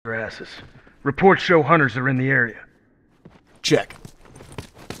eyeglasses. Reports show hunters are in the area. Check.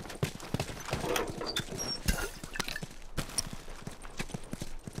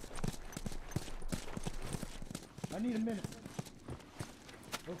 I need a minute.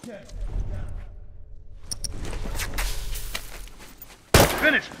 Okay.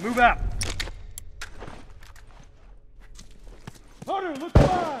 Finished. Move out. Hunter, look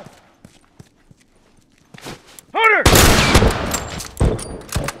alive! Hunter!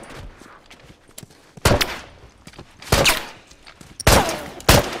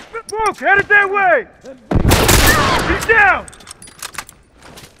 Smoke, headed that way! He's down!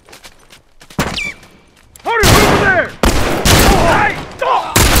 Hunter, over there! Hey!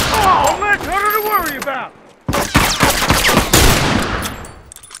 Don't let Hunter to worry about!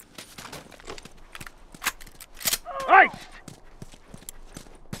 Iced!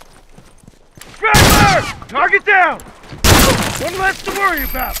 Straggler! Target down! One less to worry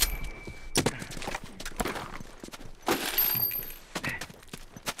about!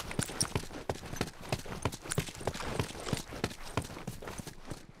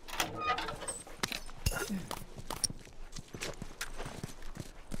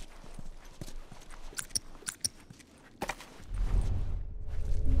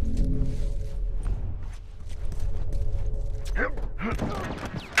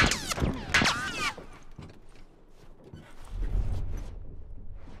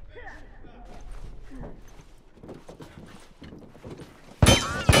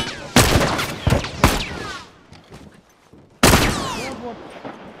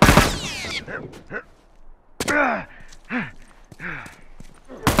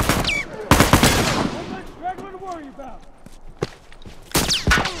 Straggler to worry about.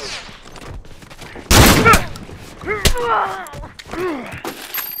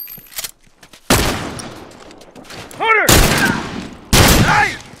 Hunter! Hey!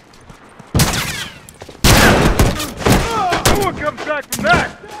 No one comes back from that!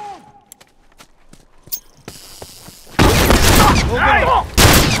 Hey!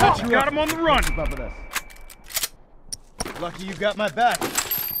 Got him on the run! Lucky you got my back.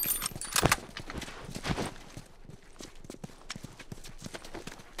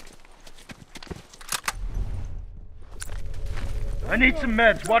 I need some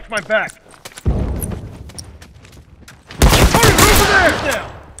meds. Watch my back. Hunter, over there! Down.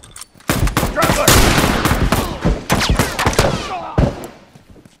 Straggler!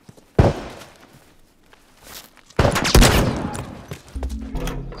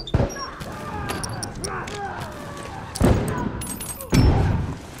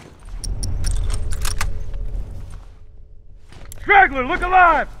 Straggler, look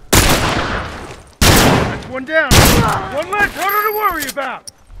alive! That's one down. One less Hunter to worry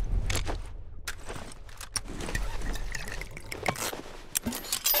about.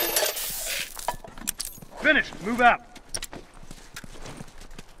 Finished. Move out.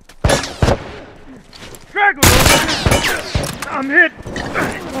 Straggler! I'm hit.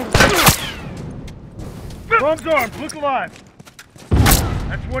 Bomb's arms. Look alive.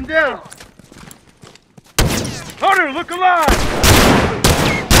 That's one down. Hunter, look alive!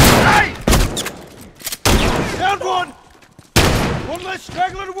 Hey! Down one! One less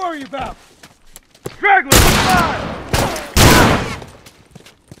straggler to worry about. Straggler, look alive!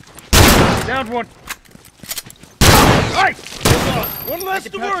 Down one. Hey! One less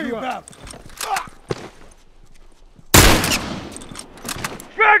to worry about.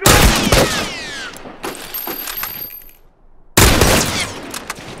 Straggler!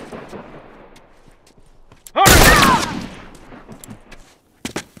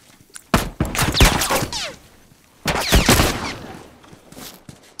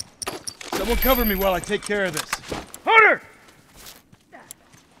 Someone cover me while I take care of this. Hunter!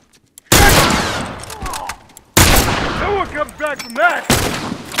 No one comes back from that!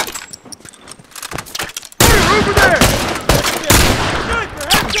 Hunter, over there! Sniper,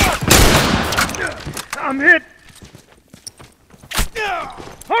 heads up! I'm hit!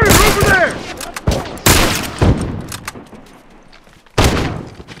 Hunter, over there!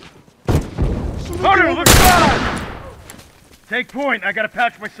 Hunter, look alive! Take point, I gotta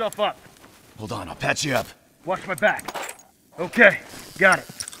patch myself up. Hold on, I'll patch you up. Watch my back. Okay, got it.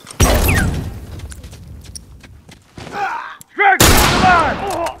 Straggler, alive!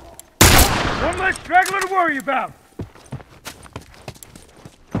 One less straggler to worry about.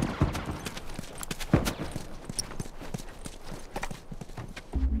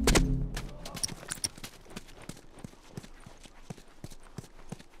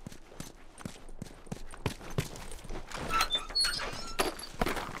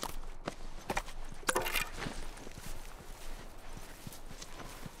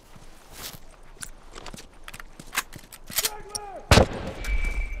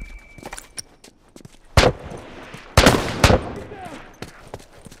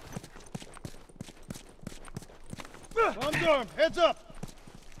 armed. Heads up.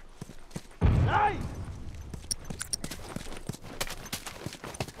 Nice.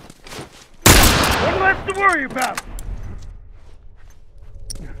 One less to worry about.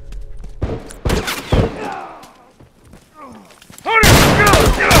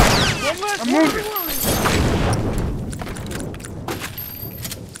 I'm moving.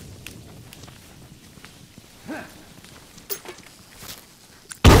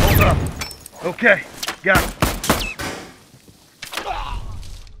 Hold up. Okay, got it.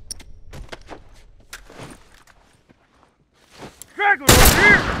 Straggler over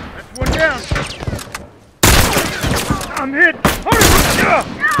here. That's one down. I'm hit.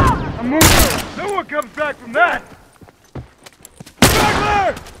 I'm moving. No one comes back from that.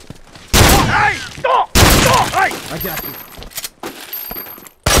 Straggler! Hey! Stop! Stop! Hey! I got you.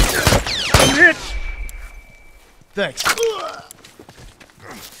 I'm hit. Thanks.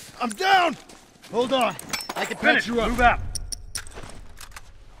 I'm down. Hold on. I can patch Finish. you up. Move out.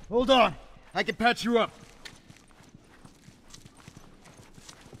 Hold on. I can patch you up.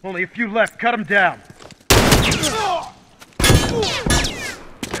 Only a few left. Cut them down.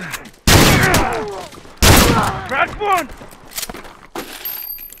 Crack one!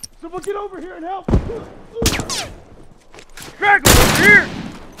 Someone get over here and help! Straggler over here!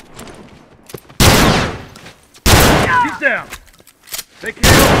 He's down. They can't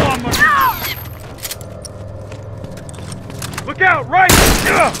hold on much. Look out, right!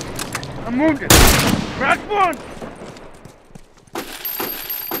 I'm wounded. Crack one!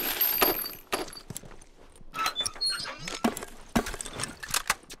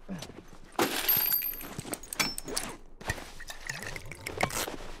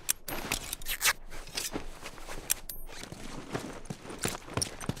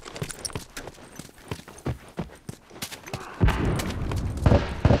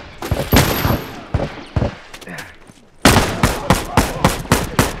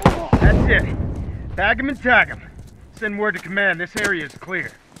 That's it. Bag him and tag him. Send word to command. This area is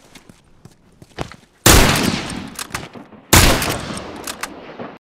clear.